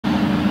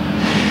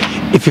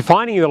If you're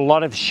finding that a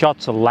lot of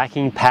shots are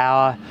lacking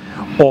power,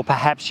 or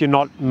perhaps you're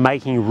not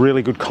making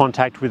really good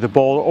contact with the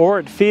ball, or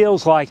it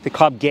feels like the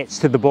club gets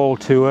to the ball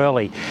too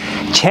early,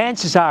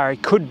 chances are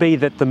it could be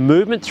that the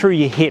movement through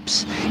your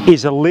hips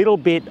is a little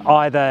bit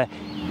either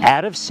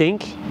out of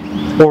sync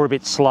or a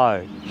bit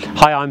slow.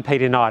 Hi, I'm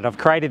Peter Knight. I've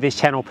created this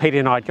channel,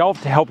 Peter Knight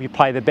Golf, to help you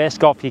play the best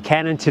golf you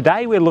can, and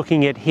today we're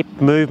looking at hip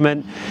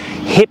movement,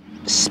 hip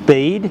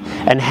speed,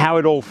 and how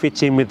it all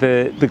fits in with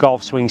the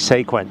golf swing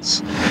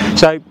sequence.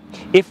 So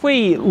if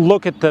we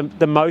look at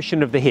the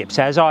motion of the hips,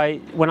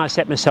 when I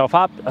set myself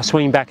up, I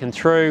swing back and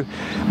through,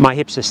 my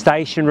hips are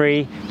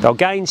stationary, they'll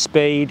gain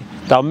speed,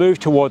 they'll move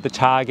toward the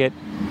target,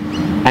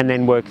 and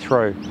then work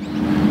through.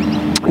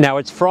 Now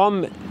it's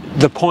from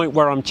the point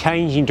where I'm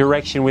changing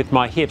direction with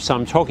my hips,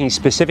 I'm talking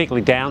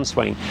specifically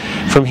downswing.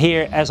 From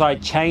here, as I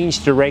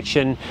change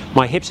direction,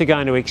 my hips are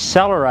going to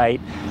accelerate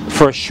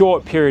for a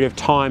short period of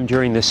time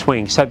during the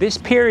swing. So this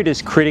period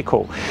is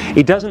critical.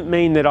 It doesn't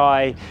mean that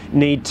I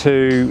need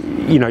to,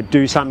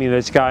 do something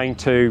that's going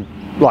to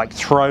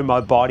throw my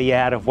body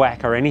out of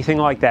whack or anything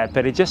like that,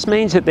 but it just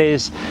means that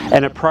there's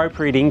an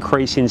appropriate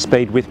increase in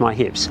speed with my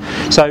hips.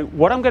 So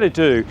what I'm going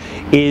to do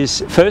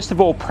is first of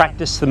all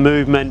practice the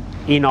movement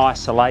in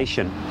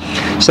isolation.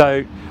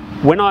 So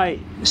when I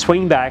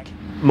swing back,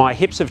 my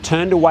hips have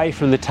turned away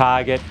from the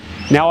target.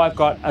 Now I've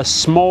got a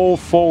small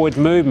forward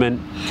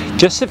movement,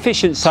 just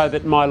sufficient so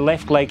that my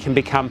left leg can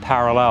become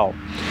parallel.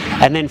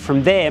 And then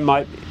from there,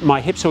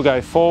 my hips will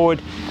go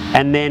forward,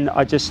 and then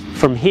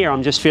from here,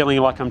 I'm just feeling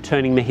like I'm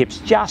turning the hips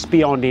just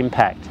beyond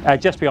impact,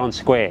 just beyond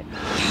square.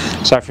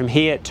 So from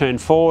here, turn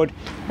forward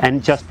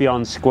and just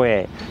beyond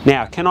square.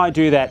 Now, can I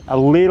do that a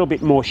little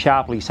bit more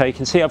sharply? So you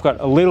can see I've got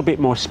a little bit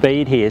more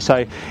speed here.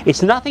 So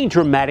it's nothing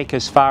dramatic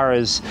as far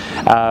as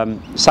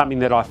something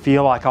that I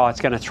feel like, oh,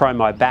 it's going to throw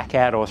my back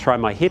out or throw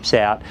my hips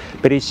out,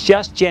 but it's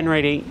just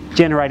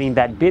generating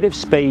that bit of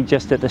speed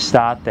just at the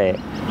start there.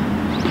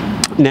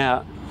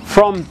 Now,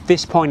 from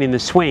this point in the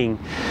swing,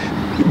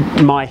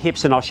 my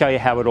hips, and I'll show you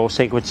how it all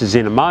sequences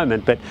in a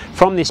moment, but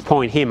from this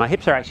point here, my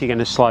hips are actually going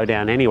to slow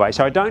down anyway.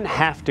 So I don't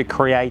have to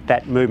create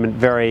that movement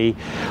very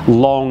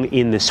long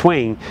in the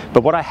swing,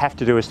 but what I have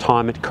to do is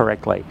time it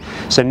correctly.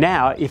 So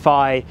now if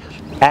I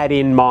add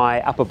in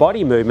my upper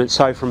body movement,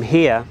 so from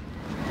here,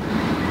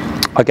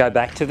 I go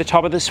back to the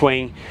top of the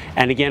swing,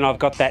 and again I've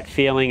got that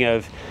feeling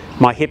of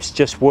my hips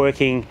just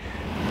working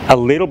a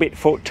little bit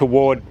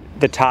toward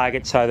the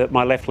target so that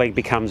my left leg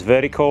becomes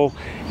vertical,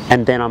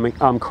 and then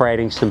I'm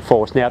creating some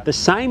force. Now at the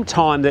same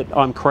time that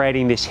I'm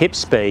creating this hip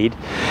speed,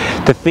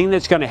 the thing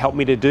that's going to help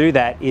me to do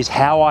that is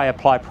how I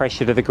apply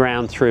pressure to the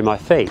ground through my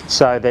feet,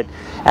 so that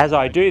as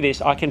I do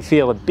this I can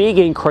feel a big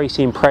increase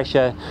in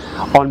pressure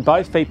on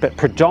both feet, but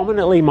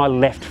predominantly my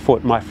left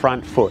foot, my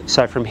front foot.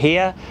 So from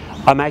here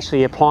I'm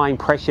actually applying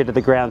pressure to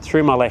the ground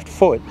through my left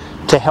foot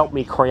to help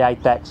me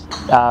create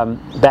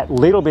that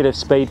little bit of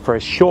speed for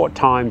a short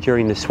time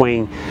during the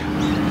swing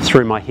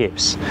through my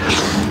hips.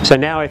 So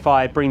now if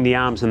I bring the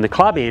arms and the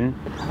club in,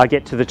 I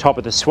get to the top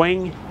of the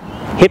swing,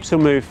 hips will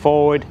move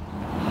forward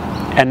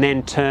and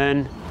then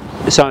turn.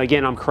 So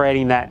again I'm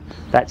creating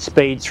that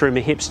speed through my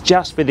hips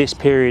just for this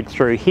period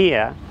through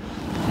here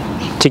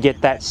to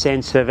get that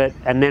sense of it,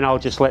 and then I'll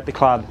just let the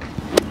club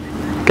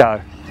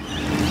go.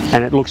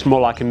 And it looks more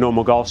like a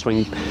normal golf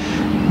swing.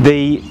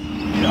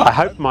 I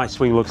hope my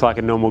swing looks like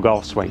a normal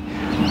golf swing.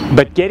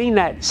 But getting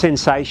that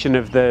sensation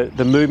of the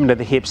movement of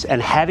the hips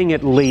and having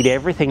it lead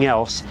everything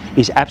else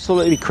is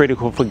absolutely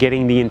critical for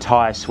getting the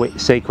entire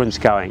sequence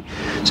going.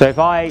 So if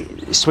I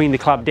swing the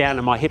club down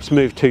and my hips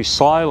move too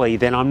slowly,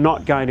 then I'm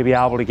not going to be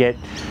able to get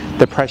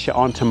the pressure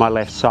onto my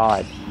left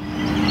side.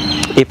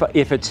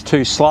 If it's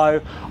too slow,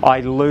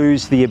 I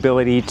lose the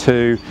ability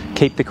to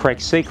keep the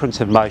correct sequence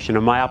of motion,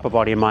 and my upper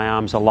body and my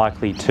arms are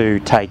likely to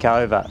take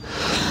over.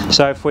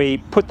 So if we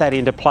put that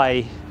into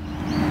play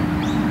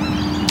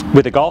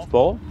with a golf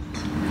ball,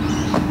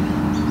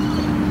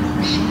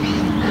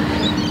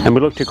 and we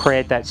look to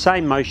create that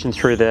same motion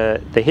through the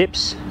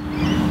hips,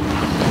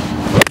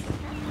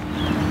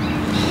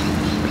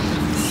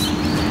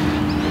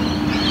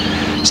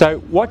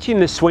 so watching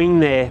the swing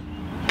there,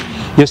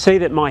 you'll see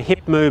that my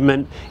hip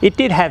movement, it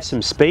did have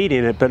some speed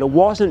in it, but it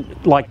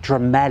wasn't like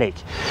dramatic.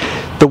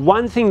 The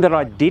one thing that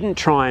I didn't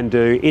try and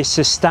do is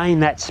sustain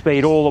that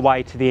speed all the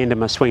way to the end of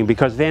my swing,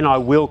 because then I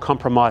will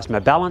compromise my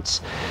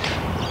balance,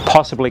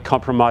 possibly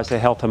compromise the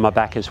health of my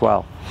back as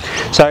well.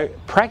 So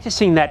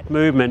practicing that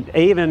movement,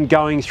 even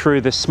going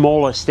through the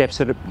smaller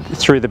steps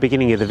through the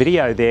beginning of the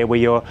video there, where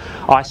you're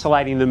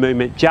isolating the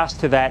movement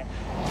just to that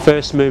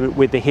first movement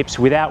with the hips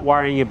without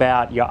worrying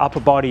about your upper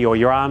body or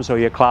your arms or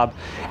your club,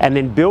 and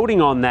then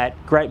building on that,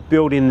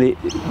 build in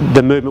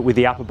the movement with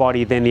the upper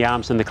body, then the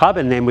arms and the club,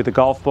 and then with the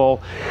golf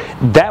ball,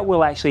 that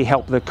will actually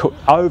help the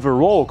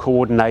overall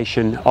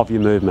coordination of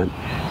your movement.